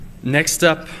Next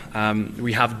up,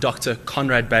 we have Dr.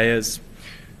 Conrad Beyers.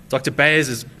 Dr. Beyers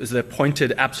is the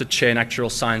appointed APSA Chair in Actuarial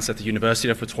Science at the University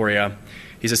of Pretoria.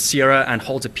 He's a Sierra and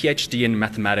holds a PhD in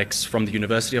mathematics from the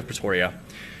University of Pretoria.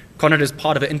 Conrad is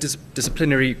part of an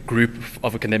interdisciplinary group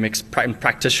of academics and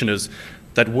practitioners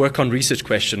that work on research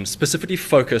questions specifically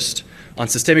focused on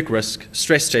systemic risk,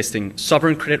 stress testing,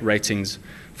 sovereign credit ratings,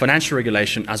 financial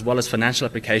regulation, as well as financial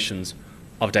applications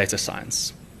of data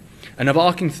science. An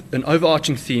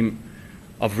overarching theme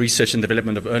of research and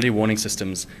development of early warning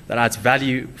systems that adds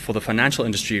value for the financial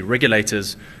industry,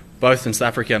 regulators, both in South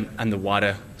Africa and the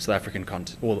wider South African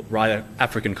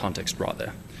African context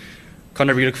rather.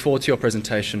 Conrad, we look forward to your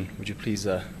presentation. Would you please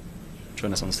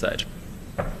join us on stage?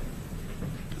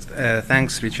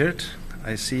 Thanks, Richard.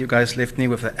 I see you guys left me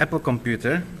with an Apple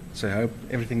computer, so I hope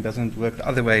everything doesn't work the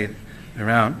other way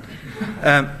around.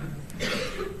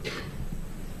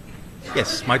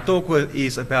 Yes, my talk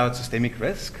is about systemic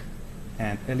risk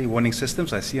and early warning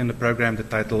systems. I see on the program the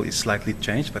title is slightly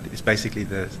changed, but it's basically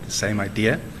the same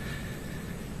idea.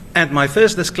 And my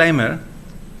first disclaimer,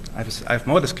 I have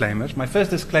more disclaimers. My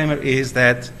first disclaimer is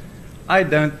that I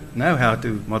don't know how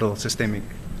to model systemic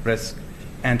risk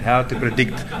and how to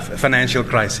predict financial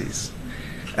crises.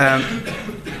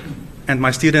 And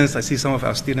my students, I see some of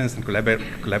our students and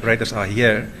collaborators are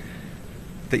here.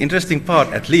 The interesting part,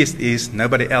 at least, is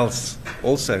nobody else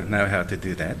also know how to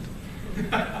do that.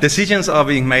 Decisions are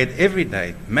being made every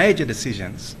day, major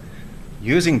decisions,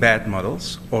 using bad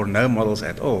models or no models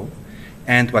at all.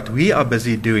 And what we are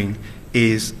busy doing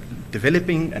is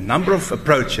developing a number of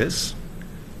approaches,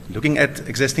 looking at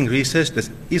existing research. This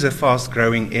is a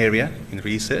fast-growing area in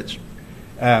research.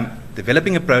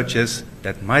 Developing approaches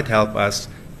that might help us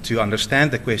to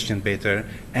understand the question better,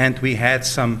 and we had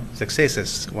some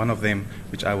successes, one of them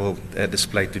which I will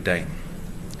display today.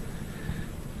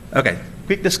 Okay,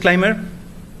 quick disclaimer.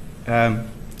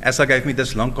 ASA gave me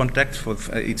this long contract.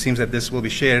 It seems that this will be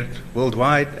shared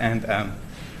worldwide, and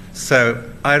so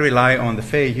I rely on the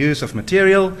fair use of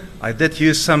material. I did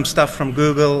use some stuff from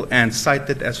Google and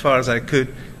cited as far as I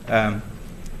could. I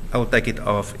will take it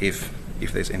off if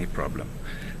there's any problem.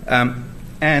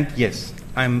 And yes,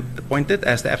 I'm appointed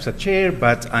as the APSA chair,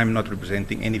 but I'm not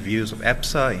representing any views of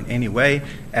APSA in any way.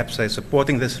 APSA is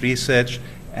supporting this research,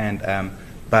 and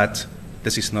but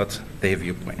this is not their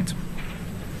viewpoint.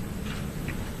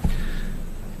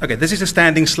 Okay, this is a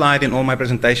standing slide in all my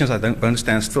presentations. I won't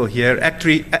stand still here.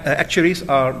 Actuaries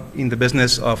are in the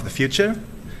business of the future,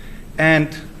 and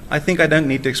I think I don't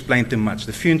need to explain too much.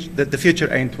 The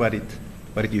future ain't what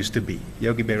it used to be.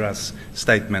 Yogi Berra's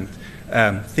statement.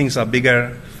 Things are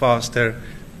bigger, faster,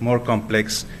 more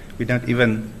complex. We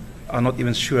are not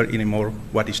even sure anymore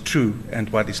what is true and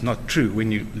what is not true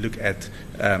when you look at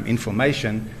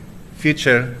information.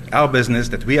 Future, our business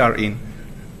that we are in,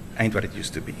 ain't what it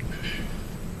used to be.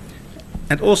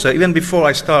 And also, even before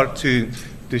I start to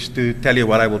tell you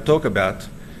what I will talk about,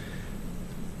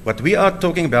 what we are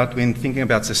talking about when thinking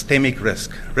about systemic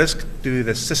risk to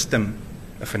the system,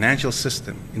 a financial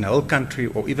system in a whole country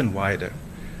or even wider,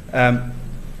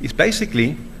 is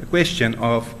basically a question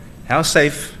of how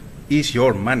safe is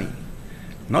your money.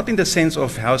 Not in the sense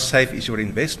of how safe is your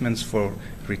investments for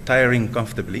retiring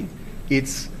comfortably.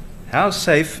 It's how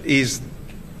safe is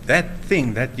that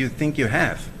thing that you think you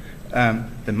have,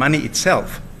 the money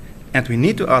itself. And we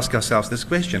need to ask ourselves this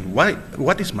question: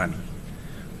 what is money?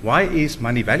 Why is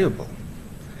money valuable?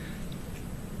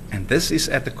 And this is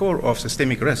at the core of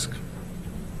systemic risk.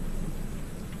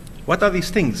 What are these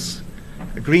things?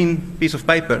 A green piece of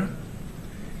paper,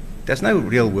 there's no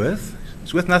real worth.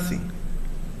 It's worth nothing.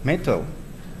 Metal,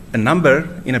 a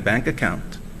number in a bank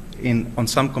account, on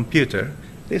some computer,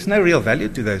 there's no real value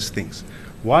to those things.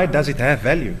 Why does it have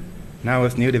value? Now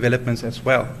with new developments as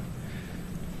well.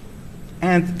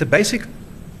 And the basic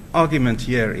argument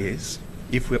here is,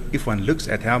 if one looks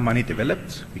at how money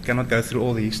developed, we cannot go through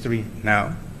all the history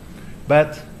now,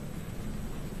 but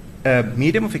a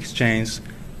medium of exchange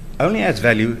only adds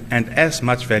value, and as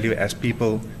much value as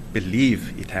people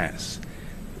believe it has.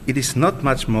 It is not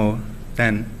much more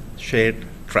than shared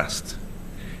trust.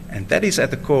 And that is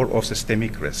at the core of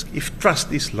systemic risk. If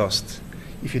trust is lost,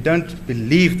 if you don't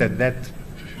believe that that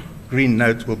green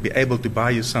note will be able to buy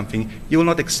you something, you will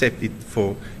not accept it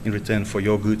in return for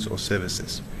your goods or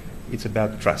services. It's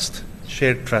about trust,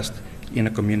 shared trust in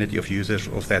a community of users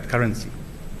of that currency.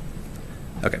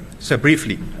 Okay, so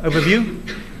briefly,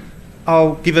 overview.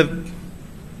 I'll give a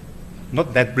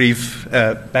not that brief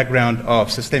background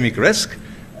of systemic risk.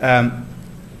 And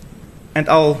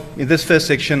in this first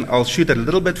section, I'll shoot a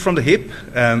little bit from the hip.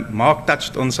 Mark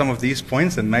touched on some of these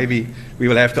points, and maybe we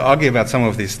will have to argue about some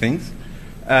of these things.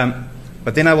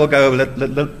 But then I will go a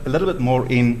little bit more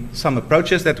in some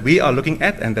approaches that we are looking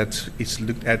at, and that is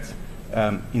looked at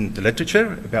in the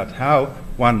literature about how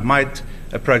one might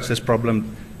approach this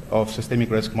problem of systemic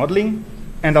risk modeling.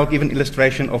 And I'll give an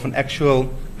illustration of an actual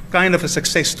kind of a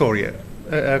success story,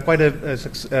 quite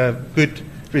a good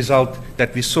result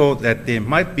that we saw that there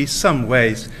might be some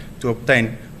ways to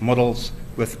obtain models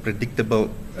with predictive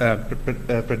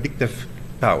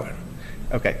power.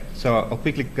 Okay, so I'll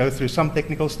quickly go through some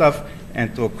technical stuff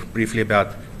and talk briefly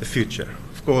about the future.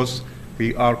 Of course,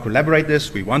 we are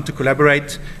collaborators, we want to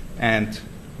collaborate, and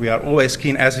we are always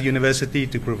keen as a university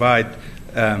to provide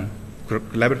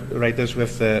collaborators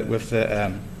with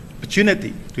the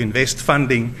opportunity to invest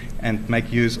funding and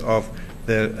make use of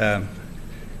the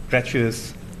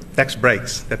gratuitous tax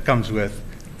breaks that comes with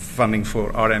funding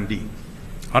for R&D.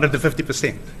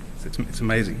 150%. It's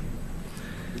amazing.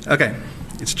 Okay,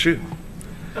 it's true.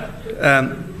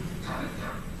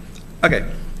 Okay.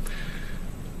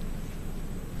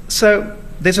 So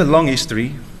there's a long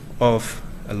history of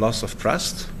a loss of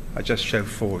trust. I just show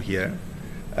 4 here.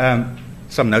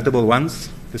 Some notable ones.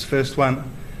 This first one,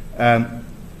 the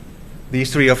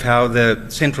history of how the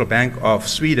Central Bank of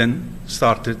Sweden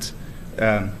started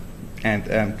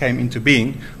and came into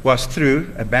being was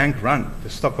through a bank run, the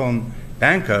Stockholm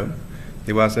Banco.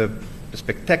 There was a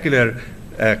spectacular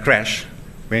crash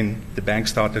when the bank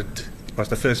started. It was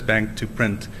the first bank to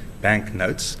print bank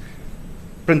notes.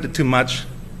 Printed too much,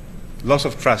 loss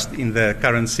of trust in the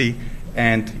currency,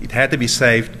 and it had to be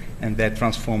saved, and that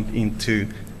transformed into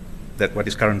what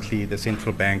is currently the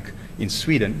central bank in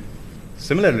Sweden.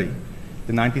 Similarly,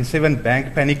 the 1907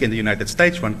 bank panic in the United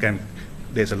States,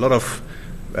 there's a lot of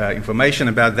information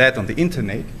about that on the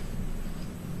internet.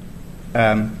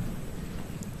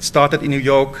 Started in New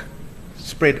York,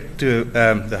 spread to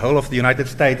the whole of the United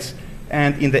States,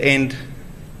 and in the end,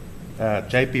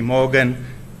 J.P. Morgan,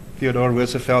 Theodore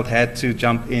Roosevelt had to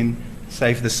jump in,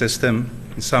 save the system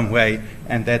in some way,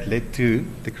 and that led to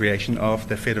the creation of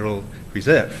the Federal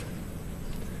Reserve.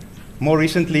 More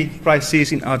recently,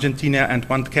 crises in Argentina, and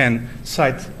one can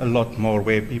cite a lot more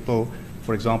where people,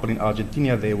 for example, in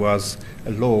Argentina, there was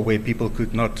a law where people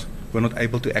were not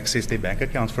able to access their bank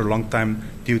accounts for a long time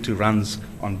due to runs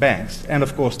on banks. And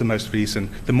of course, the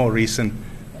more recent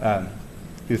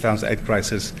 2008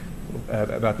 crisis,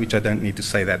 about which I don't need to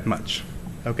say that much.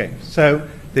 Okay, so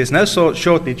there's no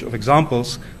shortage of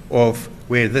examples of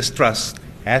where this trust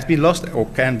has been lost or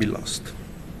can be lost.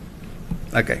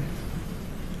 Okay.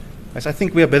 As I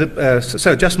think we are better,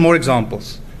 so just more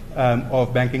examples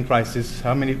of banking crisis.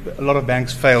 A lot of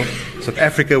banks failed. South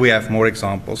Africa, we have more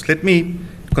examples. Let me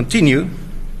continue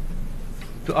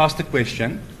to ask the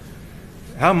question,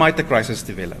 how might the crisis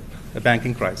develop, a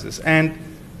banking crisis? And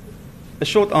the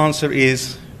short answer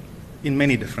is in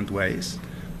many different ways.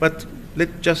 But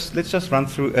let's just run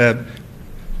through a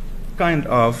kind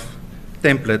of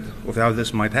template of how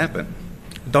this might happen.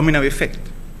 Domino effect.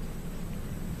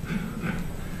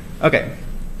 Okay,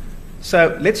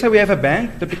 so let's say we have a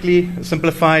bank, typically a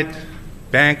simplified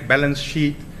bank balance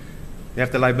sheet. We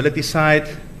have the liability side,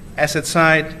 asset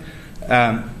side.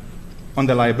 On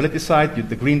the liability side,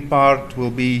 the green part will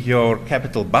be your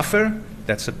capital buffer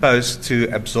that's supposed to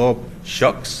absorb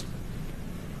shocks.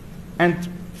 And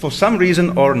for some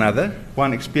reason or another,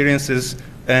 one experiences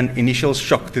an initial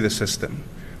shock to the system,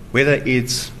 whether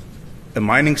it's a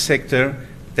mining sector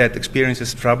that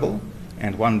experiences trouble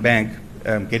and one bank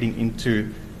getting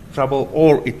into trouble,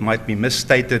 or it might be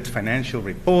misstated financial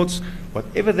reports.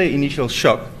 Whatever the initial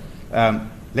shock,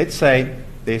 let's say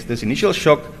there's this initial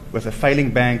shock with a failing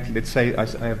bank. Let's say I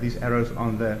have these arrows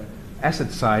on the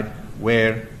asset side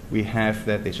where we have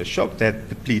that there's a shock that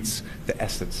depletes the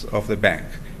assets of the bank.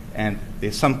 And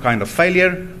there's some kind of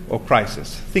failure or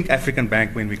crisis. Think African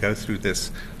bank when we go through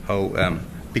this whole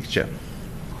picture.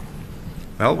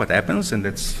 Well, what happens, and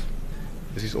this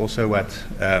is also what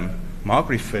Mark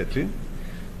referred to,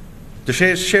 the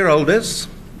shareholders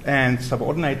and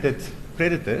subordinated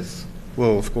creditors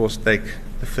will, of course, take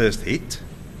the first hit.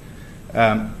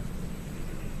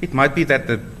 It might be that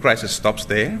the crisis stops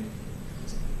there,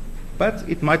 but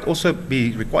it might also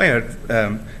be required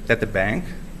that the bank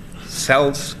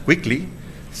quickly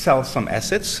sells some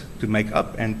assets to make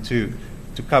up and to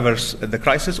cover the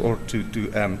crisis, or to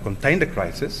contain the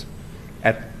crisis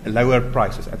at lower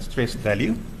prices, at stressed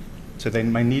value. So they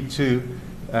may need to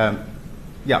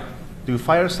do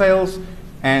fire sales,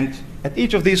 and at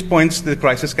each of these points the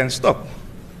crisis can stop.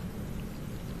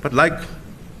 But like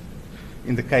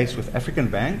in the case with African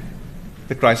Bank,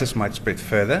 the crisis might spread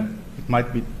further.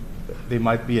 There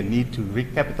might be a need to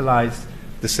recapitalize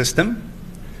the system.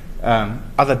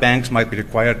 Other banks might be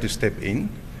required to step in.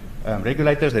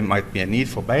 regulators. There might be a need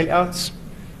for bailouts.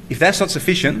 If that's not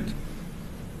sufficient,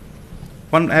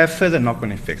 one have further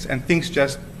knock-on effects, and things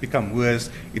just become worse.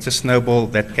 It's a snowball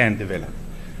that can develop.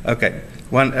 Okay,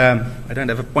 I don't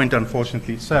have a pointer,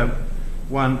 unfortunately, so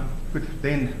one could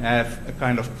then have a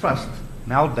kind of trust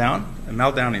meltdown, a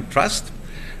meltdown in trust.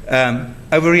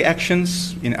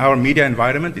 Overreactions in our media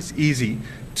environment, it's easy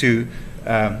to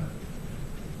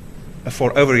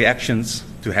for overreactions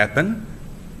to happen.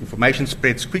 Information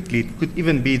spreads quickly. It could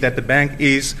even be that the bank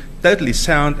is totally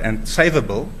sound and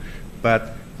savable,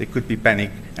 but there could be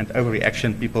panic and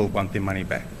overreaction. People want their money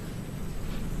back,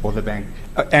 or the bank.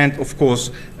 And of course,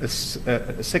 a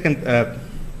second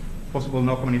possible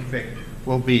knock-on effect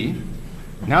will be,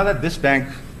 now that this bank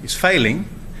is failing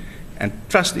and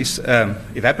trust is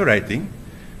evaporating,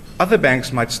 other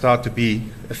banks might start to be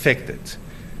affected.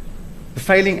 The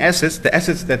failing assets, the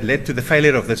assets that led to the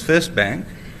failure of this first bank,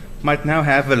 might now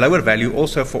have a lower value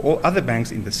also for all other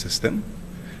banks in the system,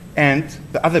 and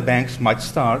the other banks might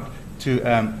start to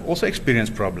also experience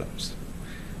problems.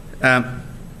 And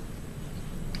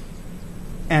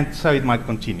so it might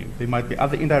continue. There might be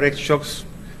other indirect shocks,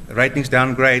 ratings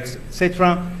downgrades,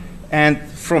 etc. And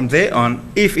from there on,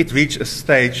 if it reaches a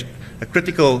stage, a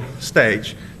critical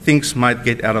stage, things might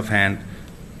get out of hand.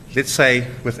 Let's say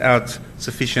without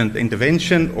sufficient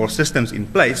intervention or systems in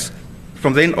place,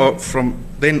 from then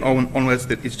onwards,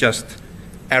 it's just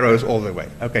arrows all the way.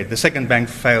 Okay, the second bank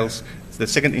fails, the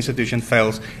second institution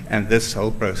fails, and this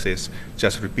whole process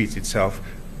just repeats itself,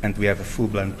 and we have a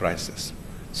full-blown crisis.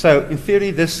 So in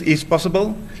theory, this is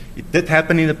possible. It did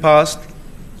happen in the past.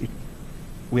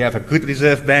 We have a good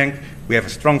reserve bank. We have a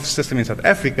strong system in South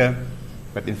Africa.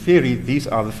 But in theory, these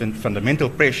are the fundamental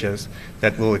pressures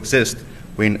that will exist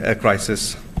when a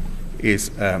crisis is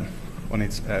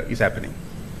happening.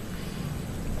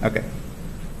 Okay.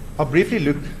 I'll briefly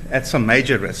look at some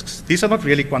major risks. These are not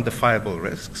really quantifiable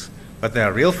risks, but they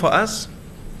are real for us,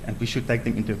 and we should take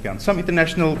them into account. Some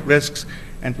international risks,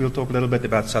 and we'll talk a little bit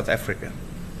about South Africa.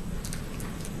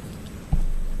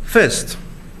 First,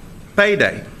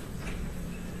 payday.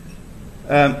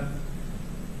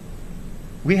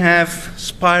 We have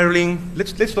spiraling.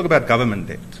 Let's talk about government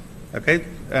debt. Okay,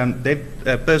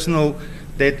 personal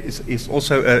debt is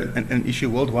also an issue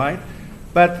worldwide,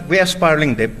 but we have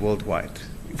spiraling debt worldwide.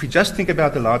 If we just think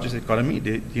about the largest economy,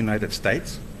 the United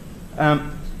States,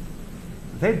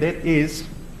 their debt is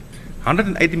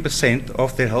 118%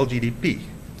 of their whole GDP.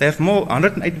 They have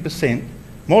 180%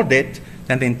 more debt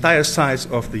than the entire size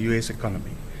of the US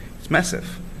economy. It's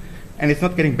massive. And it's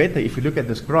not getting better. If you look at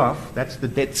this graph, that's the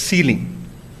debt ceiling.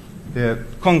 The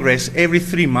Congress, every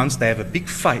 3 months, they have a big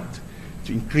fight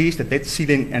to increase the debt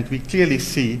ceiling, and we clearly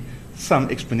see some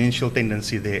exponential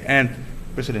tendency there. And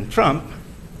President Trump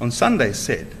on Sunday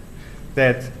said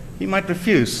that he might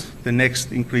refuse the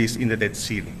next increase in the debt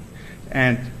ceiling,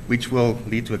 and which will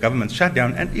lead to a government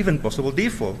shutdown and even possible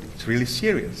default. It's really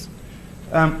serious.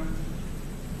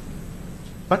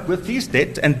 But with these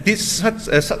debt, and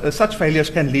such failures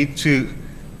can lead to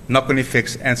knock-on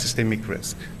effects and systemic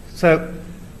risk. So,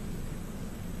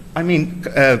 I mean,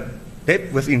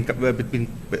 debt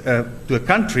to a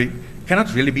country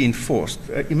cannot really be enforced.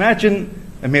 Imagine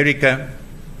America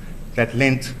that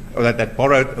lent or that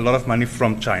borrowed a lot of money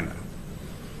from China.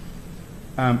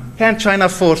 Can China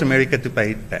force America to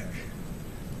pay it back?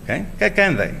 Okay,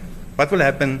 can they? What will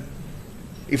happen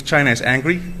if China is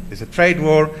angry? There's a trade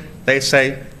war. They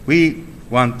say, we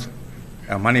want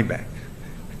our money back.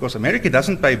 Because America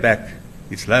doesn't pay back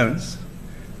its loans.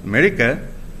 America,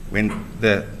 when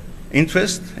the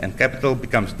interest and capital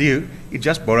becomes due, it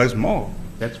just borrows more.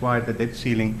 That's why the debt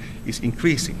ceiling is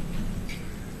increasing.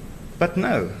 But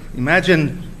no,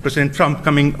 imagine President Trump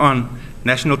coming on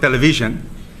national television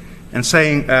and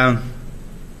saying,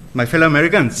 my fellow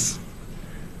Americans,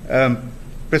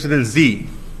 President Z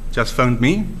just phoned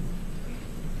me.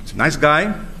 It's a nice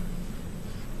guy,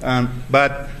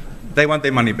 but they want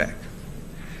their money back.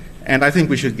 And I think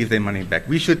we should give their money back.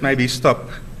 We should maybe stop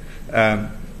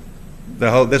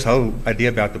this whole idea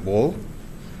about the wall.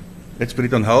 Let's put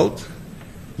it on hold.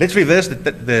 Let's reverse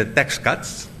the tax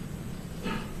cuts.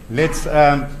 Let's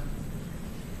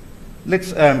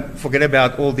forget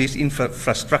about all these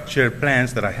infrastructure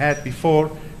plans that I had before,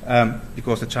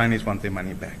 because the Chinese want their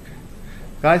money back.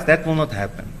 Guys, that will not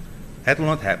happen. That will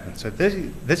not happen. So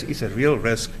this is a real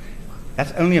risk.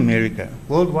 That's only America.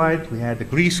 Worldwide, we had the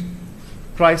Greece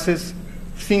crisis.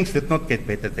 Things did not get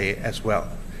better there as well.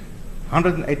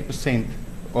 108%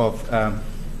 of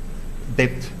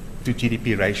debt to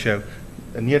GDP ratio,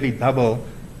 nearly double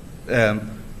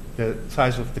the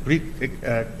size of the Greek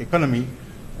economy.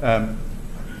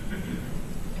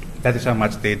 That is how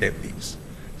much their debt is.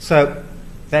 So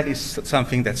that is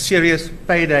something that's serious.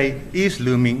 Payday is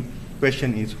looming.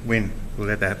 Question is, when will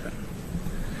that happen?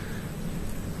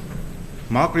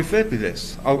 Mark referred to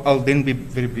this. I'll then be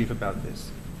very brief about this.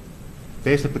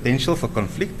 There's the potential for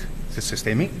conflict. It's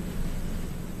systemic.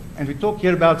 And we talk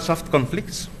here about soft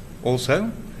conflicts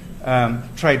also.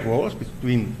 Trade wars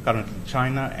between currently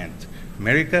China and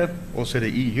America, also the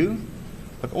EU,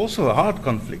 but also hard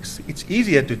conflicts. It's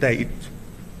easier today.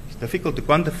 It's difficult to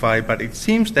quantify, but it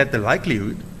seems that the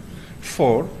likelihood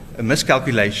for a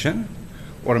miscalculation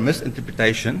or a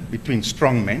misinterpretation between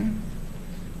strong men,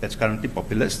 that's currently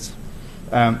populists,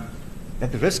 that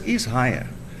the risk is higher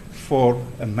for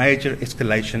a major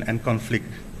escalation and conflict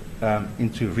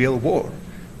into real war,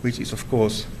 which is, of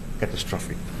course,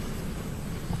 catastrophic.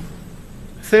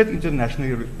 Third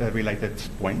internationally related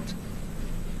point,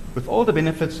 with all the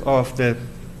benefits of the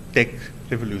tech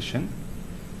revolution,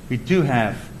 we do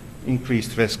have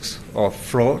increased risks of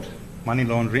fraud, money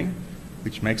laundering,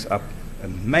 which makes up a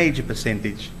major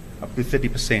percentage, up to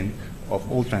 30% of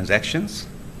all transactions.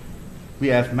 We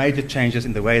have major changes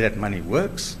in the way that money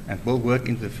works and will work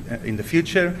in the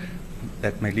future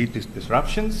that may lead to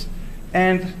disruptions.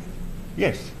 And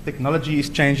yes, technology is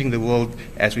changing the world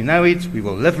as we know it. We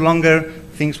will live longer,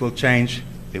 things will change,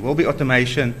 there will be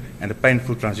automation and a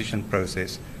painful transition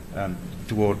process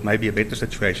toward maybe a better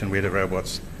situation where the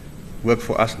robots work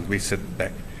for us and we sit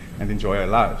back and enjoy our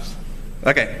lives.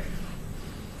 Okay.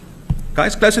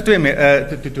 Guys, closer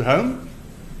to home.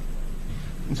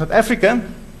 In South Africa,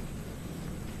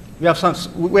 we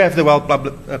have the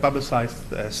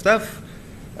well-publicized stuff,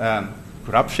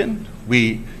 corruption.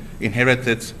 We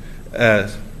inherited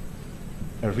a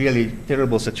really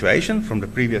terrible situation from the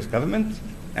previous government,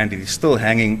 and it is still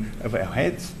hanging over our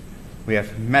heads. We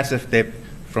have massive debt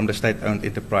from the state-owned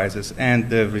enterprises, and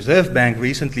the Reserve Bank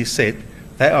recently said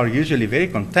they are usually very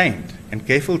contained and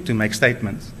careful to make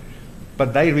statements,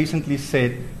 but they recently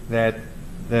said that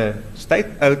the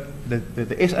state-owned,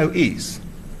 the SOEs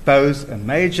pose a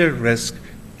major risk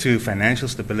to financial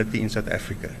stability in South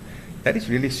Africa. That is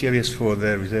really serious for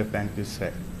the Reserve Bank to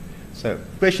say. So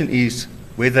the question is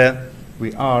whether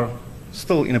we are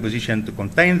still in a position to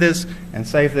contain this and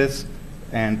save this,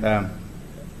 and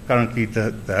currently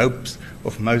the hopes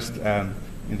of most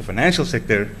in the financial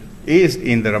sector is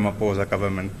in the Ramaphosa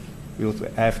government. We'll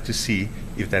have to see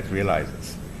if that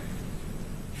realizes.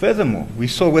 Furthermore, we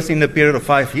saw within a period of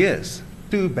 5 years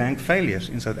 2 bank failures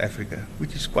in South Africa,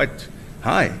 which is quite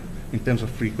high in terms of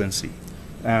frequency.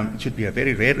 It should be a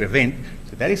very rare event.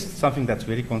 So that is something that's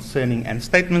very concerning. And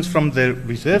statements from the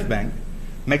Reserve Bank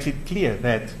makes it clear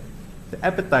that the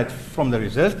appetite from the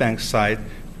Reserve Bank side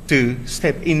to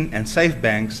step in and save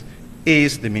banks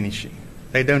is diminishing.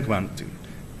 They don't want to.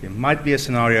 There might be a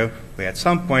scenario where at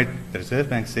some point the Reserve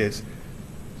Bank says,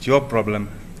 it's your problem,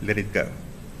 let it go.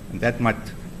 And that might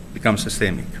become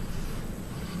systemic.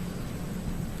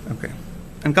 Okay.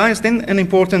 And guys, then an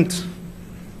important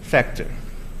factor,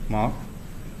 Mark,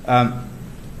 on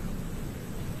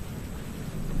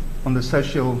the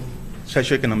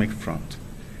socioeconomic front.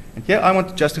 And here I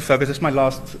want just to focus, this is my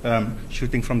last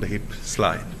shooting from the hip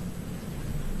slide.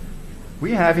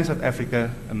 We have in South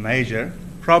Africa a major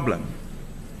problem,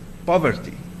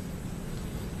 poverty.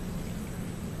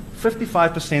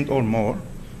 55% or more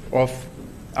of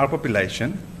our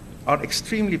population are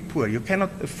extremely poor. You cannot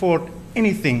afford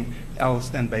anything else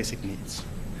than basic needs.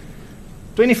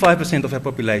 25% of our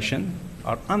population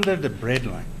are under the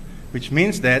breadline, which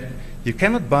means that you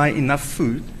cannot buy enough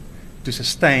food to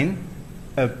sustain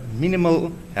a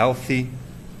minimal healthy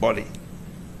body.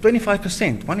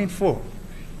 25%, 1 in 4.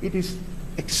 It is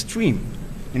extreme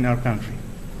in our country.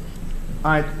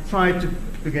 I tried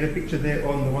to get a picture there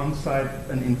on the one side,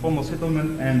 an informal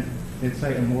settlement, and let's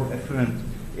say a more affluent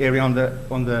area on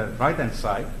the right-hand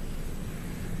side.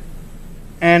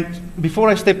 And before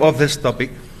I step off this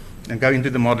topic and go into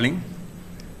the modeling,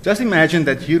 just imagine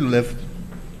that you live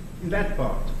in that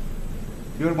part.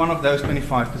 You're one of those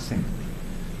 25%.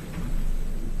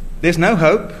 There's no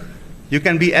hope. You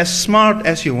can be as smart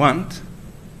as you want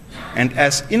and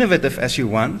as innovative as you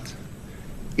want.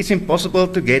 It's impossible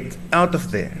to get out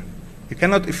of there. You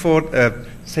cannot afford a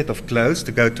set of clothes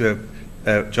to go to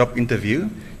a job interview.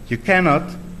 You cannot,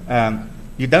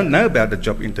 you don't know about the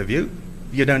job interview.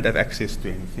 You don't have access to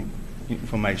anything,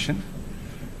 information.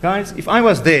 Guys, if I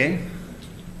was there,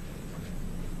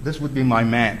 this would be my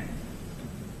man.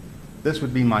 This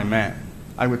would be my man.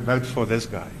 I would vote for this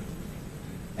guy.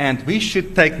 And we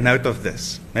should take note of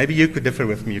this. Maybe you could differ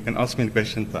with me. You can ask me in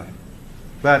question time.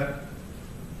 But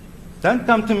don't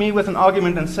come to me with an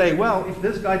argument and say, well, if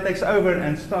this guy takes over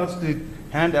and starts to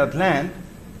hand out land,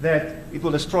 that it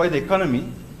will destroy the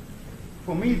economy.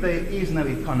 For me, there is no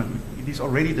economy. It is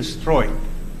already destroyed.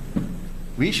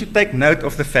 We should take note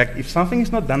of the fact if something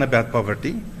is not done about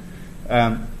poverty,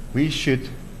 we should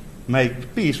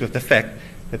make peace with the fact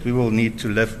that we will need to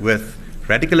live with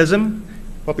radicalism,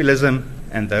 populism,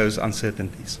 and those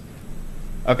uncertainties.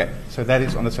 Okay, so that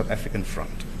is on the South African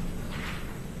front.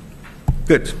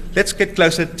 Good. Let's get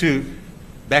closer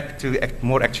back to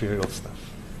more actuarial stuff.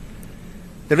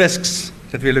 The risks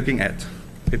that we're looking at.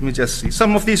 Let me just see.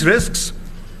 Some of these risks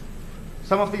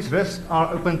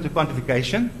are open to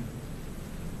quantification.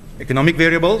 Economic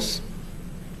variables,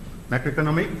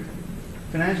 macroeconomic,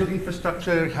 financial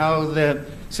infrastructure, how the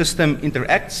system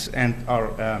interacts and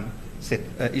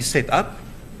is set up.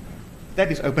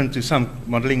 That is open to some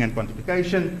modeling and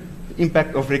quantification. The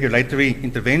impact of regulatory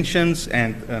interventions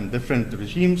and different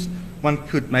regimes. One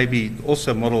could maybe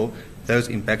also model those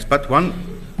impacts. But one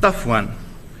tough one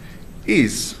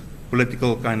is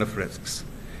political kind of risks.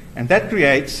 And that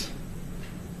creates,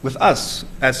 with us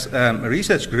as a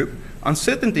research group,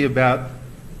 uncertainty about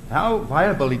how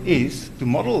viable it is to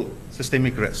model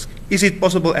systemic risk. Is it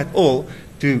possible at all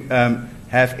to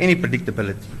have any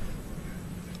predictability?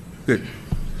 Good.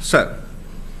 So,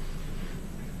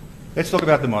 let's talk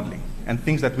about the modeling and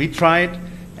things that we tried,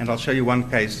 and I'll show you one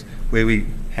case where we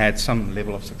had some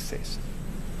level of success.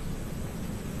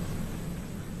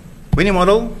 When you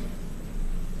model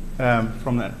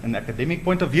from an academic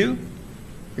point of view,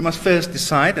 you must first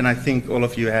decide, and I think all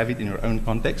of you have it in your own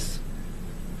context,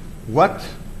 what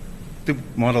to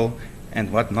model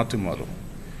and what not to model.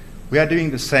 We are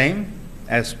doing the same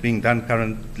as being done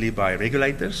currently by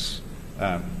regulators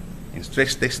in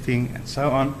stress testing and so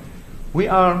on. We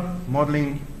are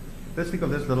modeling, let's think of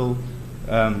this little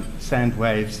sand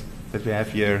waves that we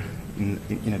have here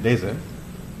in a desert.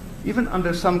 Even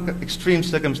under some extreme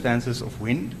circumstances of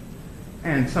wind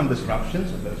and some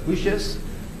disruptions of those bushes,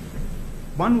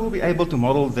 one will be able to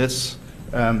model this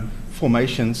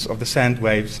formations of the sand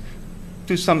waves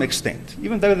to some extent.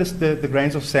 Even though the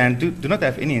grains of sand do not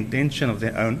have any intention of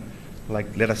their own, like,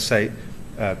 let us say,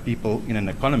 people in an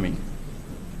economy,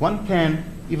 one can,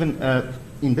 even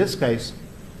in this case,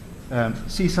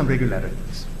 see some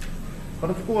regularities. But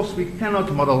of course, we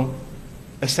cannot model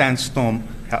a sandstorm.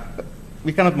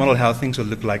 We cannot model how things will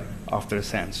look like after a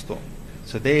sandstorm.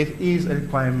 So there is a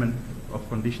requirement of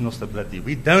conditional stability.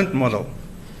 We don't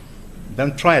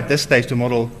try at this stage to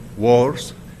model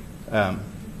wars,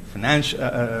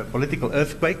 political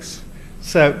earthquakes.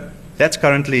 So that's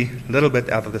currently a little bit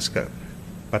out of the scope,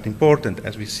 but important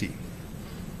as we see.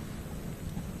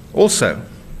 Also,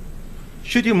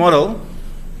 should you model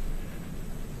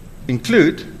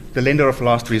include the lender of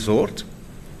last resort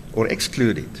or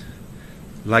exclude it?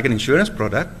 Like an insurance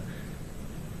product,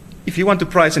 if you want to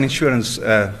price an insurance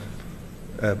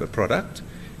product,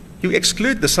 you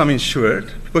exclude the sum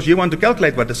insured because you want to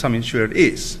calculate what the sum insured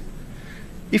is.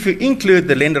 If you include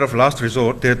the lender of last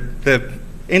resort, the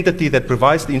entity that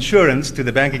provides the insurance to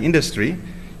the banking industry,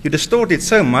 you distort it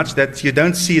so much that you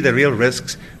don't see the real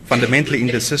risks fundamentally in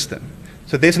the system.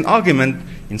 So there's an argument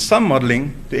in some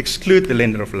modeling to exclude the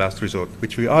lender of last resort,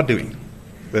 which we are doing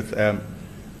with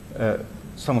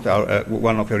some of our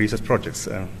one of our research projects.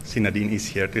 Sinadine is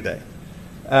here today.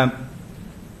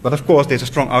 But of course, there's a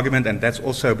strong argument, and that's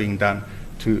also being done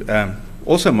to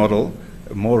also model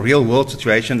a more real-world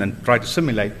situation and try to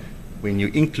simulate when you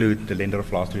include the lender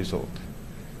of last resort.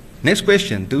 Next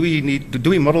question: do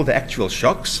we model the actual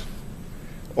shocks,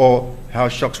 or how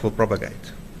shocks will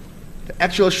propagate? The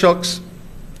actual shocks,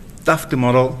 tough to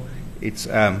model. It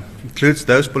includes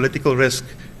those political risk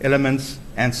elements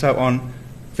and so on.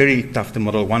 Very tough to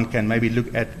model. One can maybe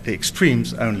look at the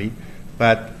extremes only,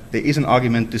 but there is an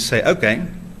argument to say, okay,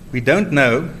 we don't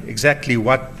know exactly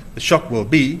what the shock will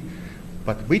be,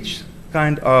 but which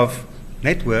kind of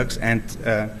networks and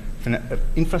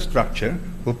infrastructure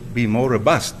will be more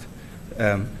robust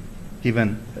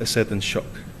given a certain shock.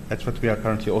 That's what we are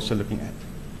currently also looking at.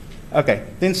 Okay,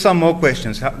 then some more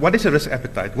questions. What is a risk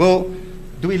appetite? Well,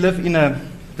 do we live in a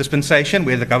dispensation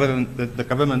where the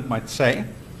government might say,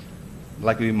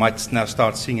 like we might now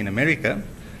start seeing in America,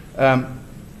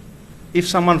 if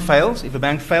someone fails, if a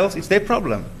bank fails, it's their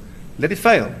problem. Let it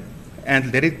fail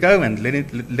and let it go and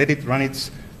let it run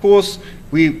its course.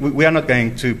 We are not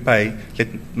going to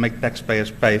make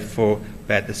taxpayers pay for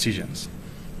bad decisions.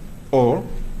 Or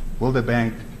will the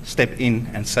bank step in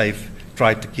and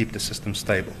try to keep the system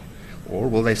stable? Or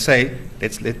will they say,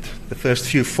 let's let the first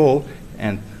few fall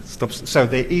and stop? So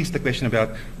there is the question about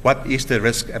what is the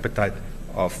risk appetite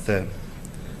of the,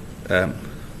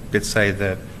 let's say,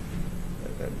 the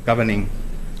governing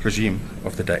regime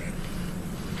of the day.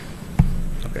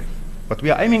 Okay. what we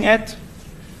are aiming at.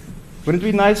 Wouldn't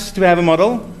it be nice to have a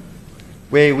model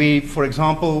where we, for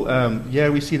example,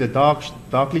 here we see the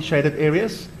darkly shaded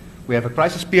areas. We have a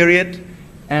crisis period,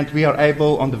 and we are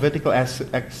able, on the vertical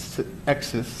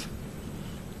axis,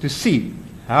 to see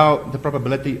how the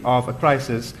probability of a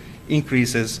crisis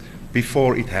increases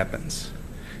before it happens.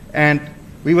 And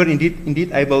we were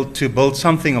indeed able to build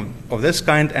something of this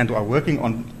kind, and are working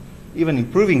on even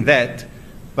improving that,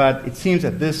 but it seems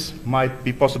that this might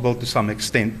be possible to some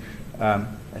extent,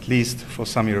 at least for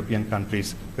some European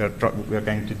countries. We are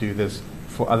going to do this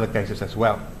for other cases as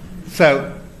well.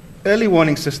 So early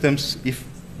warning systems, if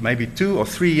maybe 2 or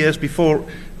 3 years before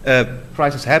a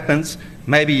crisis happens,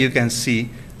 maybe you can see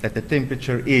that the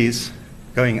temperature is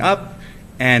going up,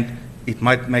 and it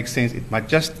might make sense, it might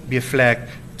just be a flag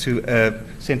to a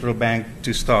central bank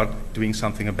to start doing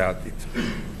something about it.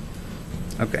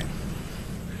 Okay.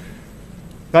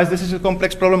 Guys, this is a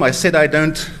complex problem. I said I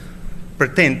don't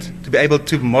pretend to be able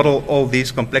to model all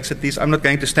these complexities. I'm not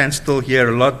going to stand still here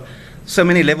a lot. So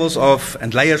many levels of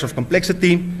and layers of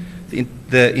complexity.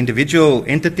 The individual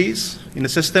entities in the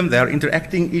system, they are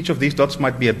interacting. Each of these dots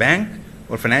might be a bank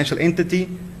or financial entity,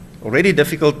 already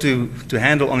difficult to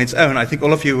handle on its own. I think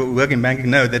all of you who work in banking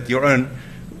know that your own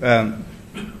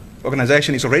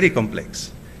organization is already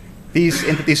complex. These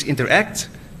entities interact,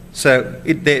 so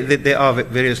there are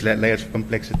various layers of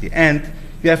complexity. And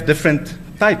you have different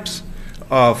types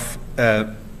of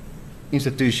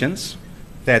institutions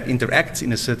that interact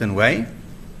in a certain way.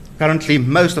 Currently,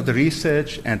 most of the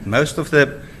research and most of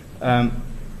the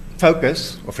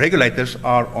focus of regulators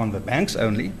are on the banks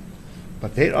only,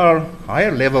 but there are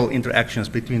higher level interactions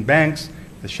between banks,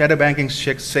 the shadow banking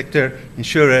sector,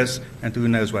 insurers, and who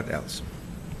knows what else.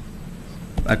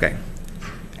 Okay.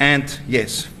 And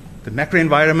yes, the macro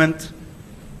environment,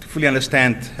 to fully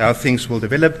understand how things will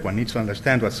develop, one needs to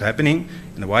understand what's happening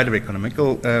in the wider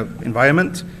economical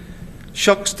environment,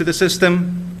 shocks to the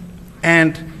system,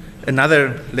 and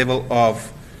another level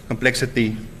of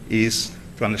complexity is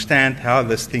to understand how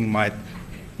this thing might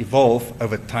evolve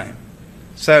over time.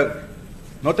 So,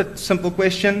 not a simple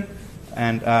question,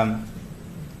 and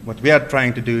what we are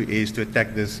trying to do is to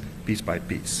attack this piece by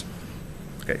piece.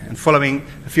 Okay, and following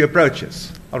a few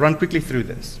approaches. I'll run quickly through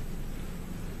this.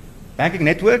 Banking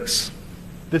networks.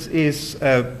 This is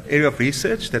an area of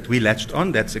research that we latched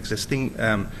on that's existing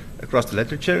across the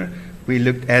literature. We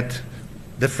looked at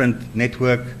different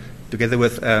network, together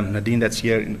with Nadine that's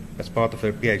here as part of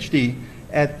her PhD,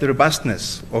 at the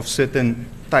robustness of certain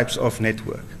types of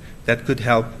network that could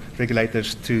help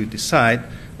regulators to decide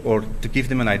or to give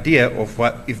them an idea of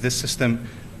what if this system,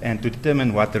 and to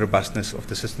determine what the robustness of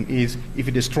the system is. If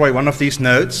you destroy one of these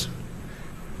nodes,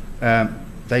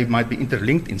 they might be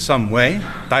interlinked in some way,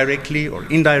 directly or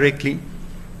indirectly.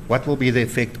 What will be the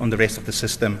effect on the rest of the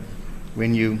system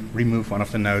when you remove one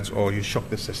of the nodes or you shock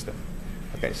the system?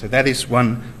 Okay, so that is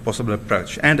one possible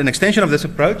approach. And an extension of this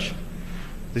approach,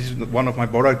 this is one of my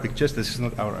borrowed pictures, this is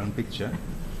not our own picture.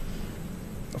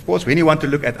 Of course, when you want to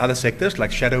look at other sectors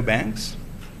like shadow banks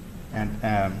and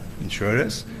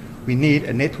insurers, we need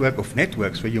a network of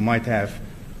networks where you might have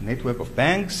a network of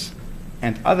banks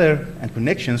and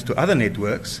connections to other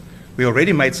networks. We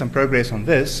already made some progress on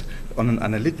this on an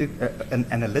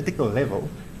analytical level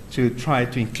to try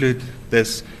to include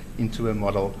this into a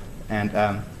model, and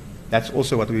that's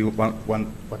also what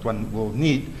one will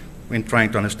need when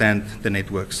trying to understand the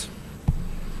networks.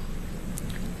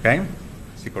 Okay,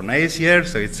 Cornet is here,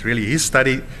 so it's really his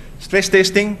study. Stress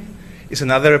testing is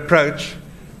another approach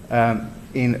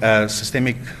in a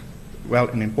systemic, well,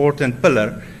 an important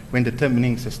pillar when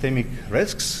determining systemic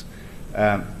risks.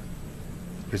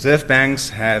 Reserve banks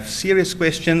have serious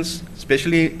questions,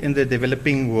 especially in the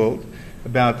developing world,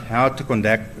 about how to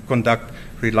conduct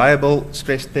reliable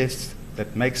stress tests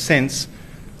that make sense.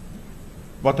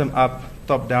 Bottom-up,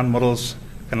 top-down models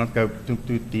cannot go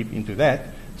too deep into that.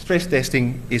 Stress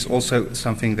testing is also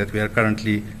something that we are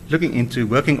currently looking into,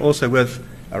 working also with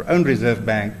our own reserve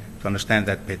bank to understand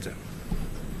that better.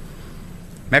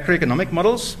 Macroeconomic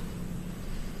models.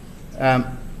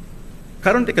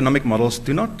 Current economic models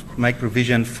do not make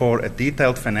provision for a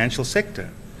detailed financial sector.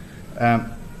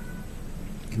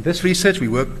 In this research, we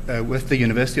work with the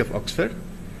University of Oxford,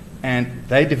 and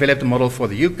they developed a model for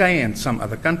the UK and some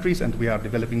other countries, and we are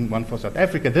developing one for South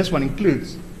Africa. This one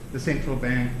includes the central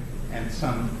bank and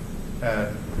some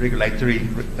regulatory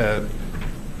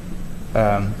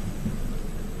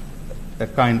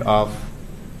kind of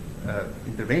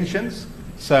interventions.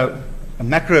 So a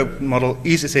macro model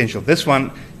is essential. This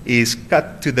one is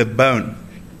cut to the bone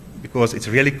because it's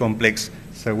really complex,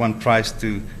 so one tries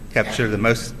to capture the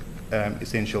most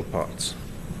essential parts.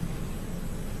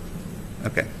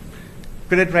 Okay.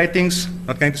 Credit ratings,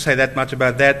 not going to say that much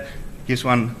about that. Gives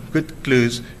one good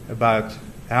clues about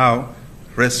how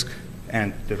risk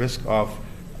and the risk of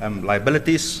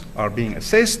liabilities are being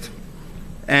assessed.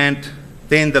 And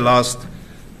then the last,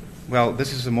 well,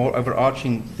 this is a more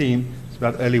overarching theme. It's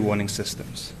about early warning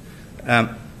systems.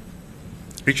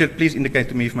 Richard, please indicate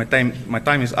to me if my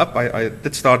time is up. I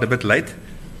did start a bit late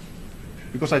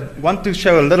because I want to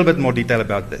show a little bit more detail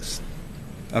about this.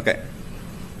 Okay.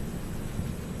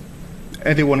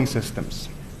 Early warning systems.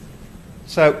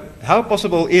 So how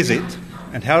possible is it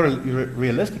and how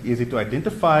realistic is it to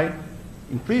identify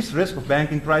increased risk of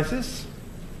banking crisis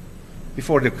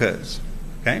before it occurs?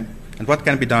 Okay? And what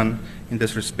can be done in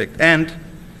this respect? And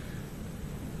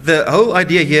the whole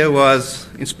idea here was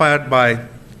inspired by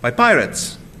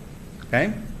pirates.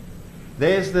 Okay?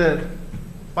 There's the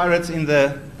pirates in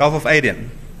the Gulf of Aden.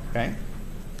 Okay?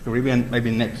 Caribbean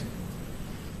maybe next.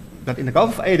 But in the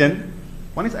Gulf of Aden,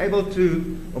 one is able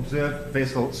to observe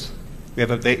vessels. There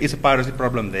is a piracy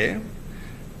problem there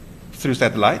through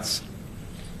satellites.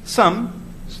 Some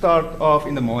start off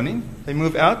in the morning. They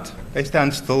move out. They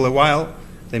stand still a while.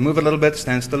 They move a little bit,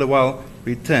 stand still a while,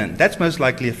 return. That's most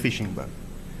likely a fishing boat.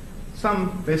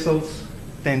 Some vessels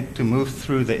tend to move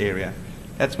through the area.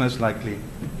 That's most likely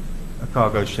a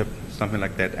cargo ship, something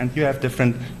like that. And you have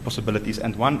different possibilities.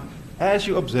 And one, as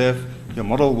you observe, your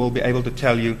model will be able to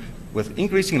tell you with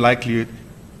increasing likelihood,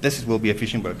 this will be a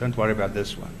fishing boat. Don't worry about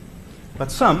this one.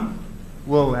 But some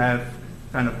will have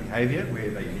kind of behavior where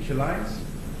they initialize,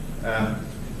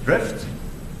 drift.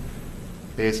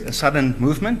 There's a sudden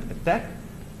movement, attack,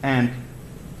 and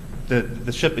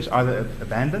the ship is either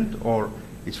abandoned or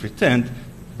it's returned.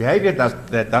 Behavior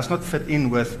that does not fit in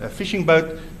with a fishing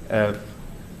boat, a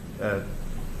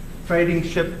trading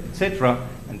ship, etc.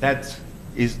 And that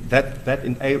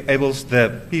enables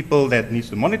the people that needs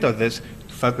to monitor this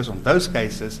to focus on those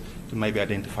cases to maybe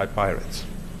identify pirates.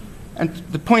 And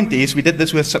the point is, we did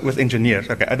this with engineers.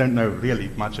 Okay, I don't know really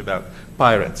much about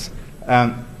pirates.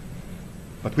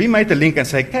 But we made the link and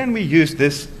say, can we use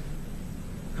this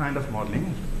kind of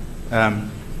modeling,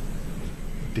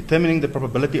 determining the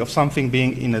probability of something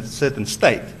being in a certain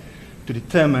state, to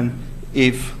determine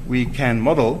if we can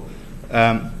model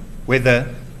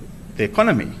whether the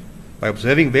economy, by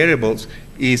observing variables,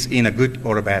 is in a good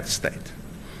or a bad state.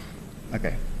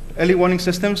 Okay. Early warning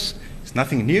systems is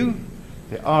nothing new.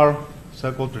 There are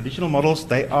so-called traditional models.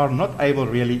 They are not able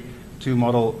really to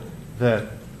model the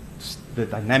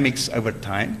dynamics over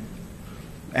time.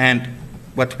 And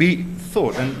what we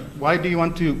thought, and why do you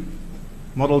want to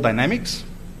model dynamics?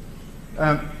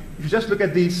 If you just look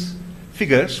at these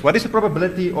figures, what is the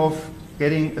probability of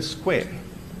getting a square?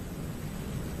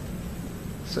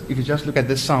 So if you just look at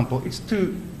this sample, it's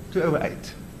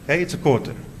 2/8. Okay, it's a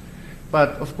quarter. But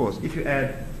of course, if you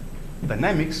add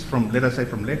dynamics from, let us say,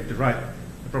 from left to right,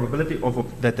 the probability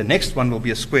that the next one will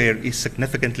be a square is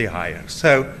significantly higher.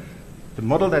 So the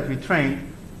model that we trained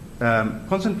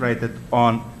concentrated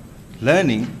on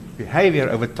learning behavior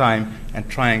over time and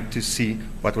trying to see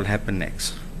what will happen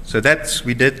next. So that's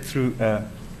we did through a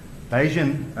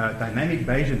Bayesian, dynamic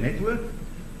Bayesian network.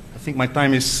 I think my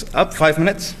time is up, 5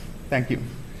 minutes. Thank you.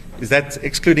 Is that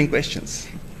excluding questions?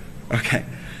 Okay.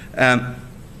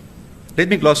 Let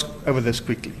me gloss over this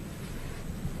quickly.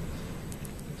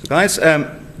 So guys,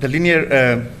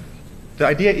 the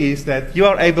idea is that you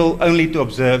are able only to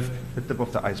observe the tip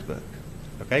of the iceberg.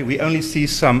 Okay, we only see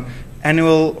some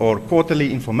annual or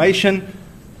quarterly information.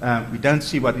 We don't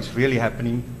see what is really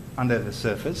happening under the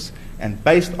surface. And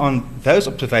based on those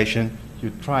observations,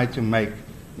 you try to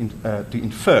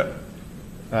infer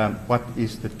what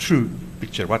is the true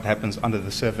picture, what happens under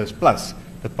the surface plus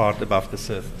the part above the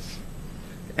surface.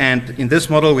 And in this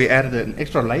model, we added an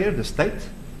extra layer, the state,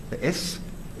 the S,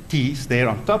 T is there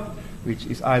on top, which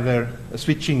is either a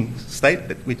switching state,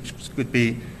 which could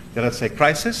be, let us say,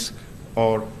 crisis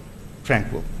or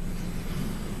tranquil.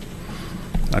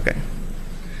 Okay.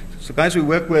 So guys, we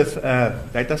work with a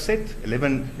data set,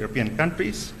 11 European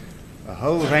countries, a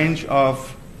whole range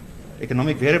of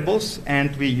economic variables,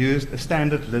 and we used a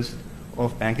standard list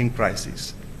of banking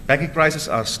crises. Banking crises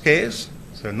are scarce,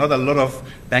 so not a lot of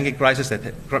banking crises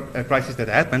that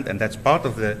happened, and that's part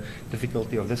of the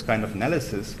difficulty of this kind of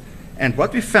analysis. And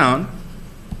what we found,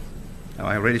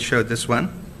 I already showed this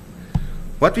one,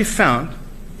 what we found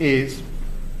is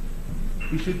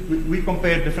we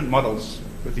compared different models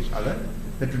with each other.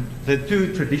 The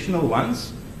two traditional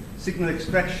ones, signal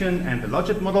extraction and the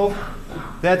logit model,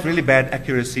 they had really bad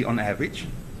accuracy on average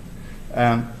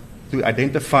to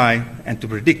identify and to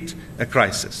predict a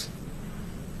crisis.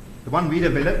 The one we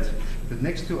developed, the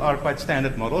next two are quite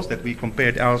standard models that we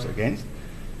compared ours against.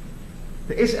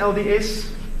 The SLDS,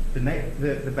 the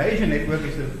Bayesian network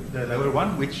is the lower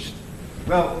one, which,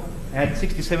 well, had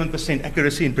 67%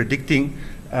 accuracy in predicting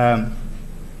a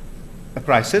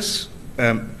crisis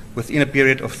within a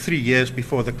period of 3 years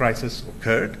before the crisis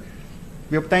occurred.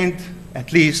 We obtained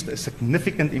at least a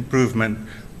significant improvement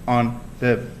on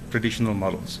the traditional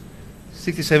models.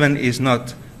 67 is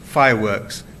not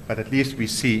fireworks, but at least we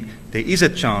see there is a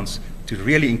chance to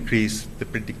really increase the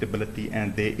predictability,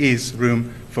 and there is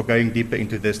room for going deeper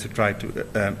into this to try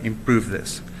to improve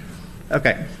this.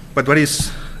 Okay, but what is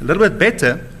a little bit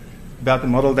better about the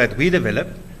model that we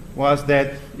developed was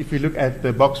that if we look at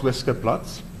the box whisker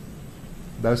plots,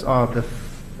 those are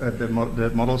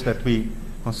the models that we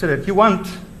considered. You want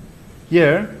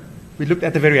here, we looked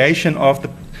at the variation of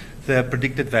the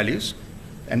predicted values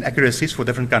and accuracies for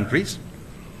different countries.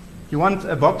 You want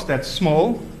a box that's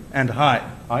small and high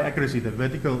accuracy. The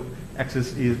vertical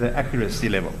axis is the accuracy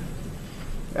level.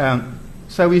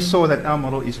 So we saw that our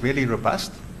model is really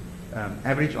robust,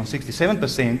 average on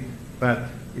 67%, but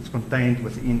it's contained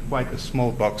within quite a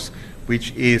small box,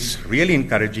 which is really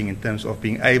encouraging in terms of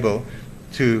being able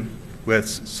to, with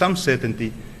some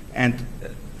certainty and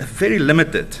a very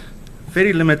limited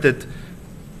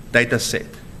data set,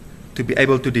 to be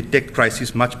able to detect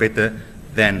crises much better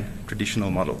than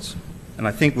traditional models. And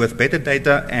I think with better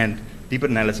data and deeper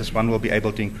analysis, one will be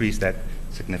able to increase that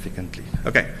significantly.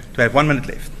 Okay, so I have 1 minute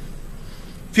left.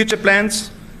 Future plans.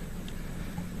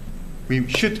 We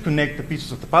should connect the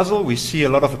pieces of the puzzle. We see a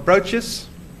lot of approaches,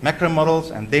 macro models,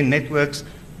 and then networks.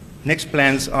 Next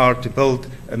plans are to build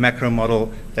a macro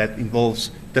model that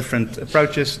involves different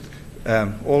approaches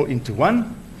all into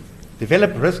one.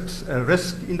 Develop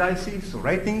risk indices or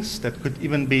ratings that could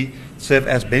even serve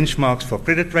as benchmarks for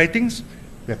credit ratings.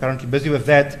 We are currently busy with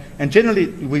that. And generally,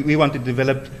 we want to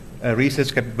develop a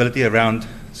research capability around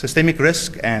systemic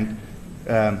risk and,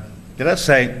 let us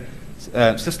say,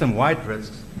 system-wide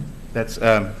risks that's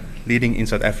leading in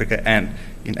South Africa and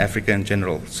in Africa in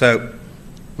general. So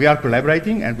we are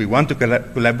collaborating, and we want to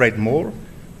collaborate more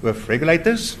with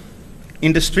regulators,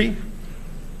 industry.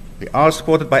 We are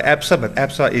supported by ABSA, but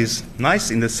ABSA is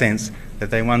nice in the sense that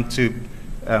they want to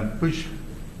push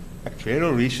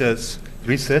actuarial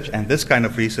research and this kind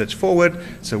of research forward.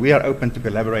 So we are open to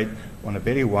collaborate on a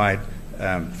very wide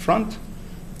front.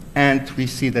 And we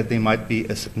see that there might be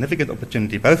a significant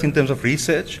opportunity, both in terms of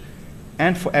research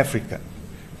and for Africa,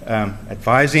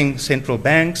 advising central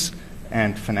banks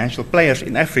and financial players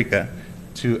in Africa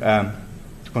to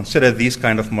consider these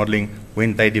kind of modeling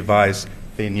when they devise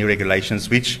their new regulations,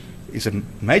 which is a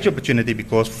major opportunity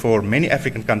because for many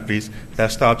African countries, they are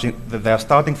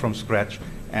starting from scratch,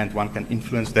 and one can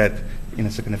influence that in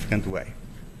a significant way.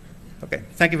 Okay,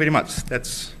 thank you very much.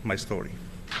 That's my story.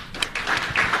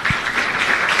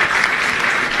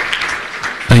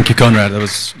 Thank you, Conrad.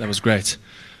 That was great.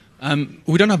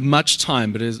 We don't have much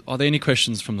time, but are there any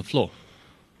questions from the floor?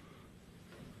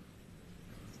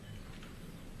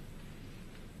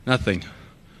 Nothing.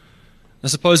 I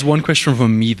suppose one question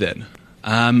from me then.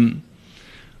 I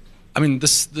mean,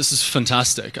 this is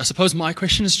fantastic. I suppose my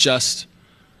question is just,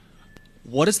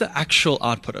 what is the actual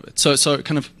output of it? So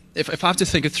kind of, if I have to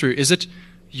think it through, is it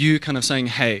you kind of saying,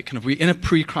 hey, kind of we're in a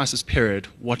pre-crisis period,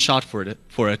 watch out for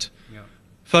it, yeah.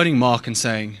 Phoning Mark and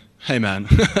saying, hey man,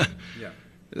 yeah.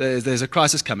 there's a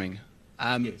crisis coming.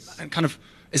 Yes. And kind of,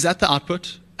 is that the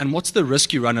output? And what's the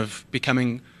risk you run of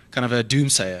becoming kind of a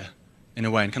doomsayer in a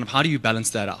way? And kind of how do you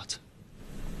balance that out?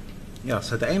 Yeah,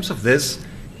 so the aims of this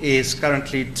is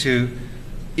currently to,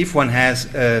 if one has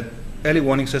an early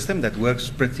warning system that works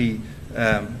pretty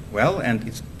well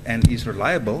and is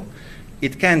reliable,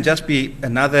 it can just be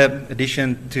another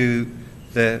addition to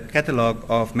the catalog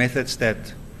of methods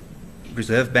that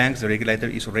Reserve Banks, the regulator,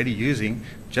 is already using.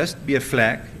 Just be a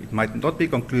flag. It might not be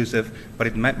conclusive, but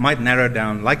it might narrow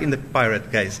down, like in the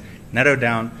pirate case, narrow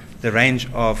down the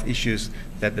range of issues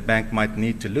that the bank might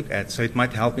need to look at. So it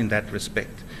might help in that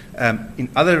respect. In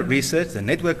other research, the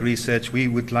network research, we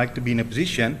would like to be in a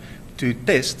position to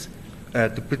test,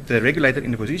 to put the regulator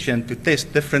in a position to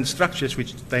test different structures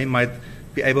which they might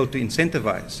be able to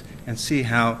incentivize and see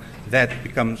how that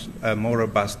becomes more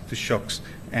robust to shocks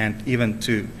and even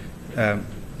to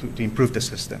improve the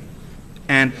system.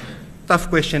 And tough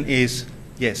question is,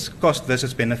 yes, cost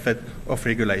versus benefit of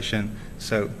regulation.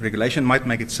 So regulation might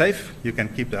make it safe. You can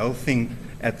keep the whole thing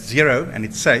at zero and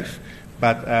it's safe.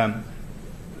 But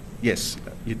yes,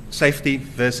 safety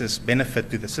versus benefit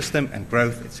to the system and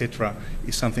growth, etc.,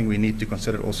 is something we need to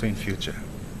consider also in future.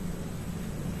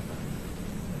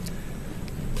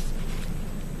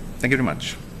 Thank you very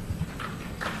much.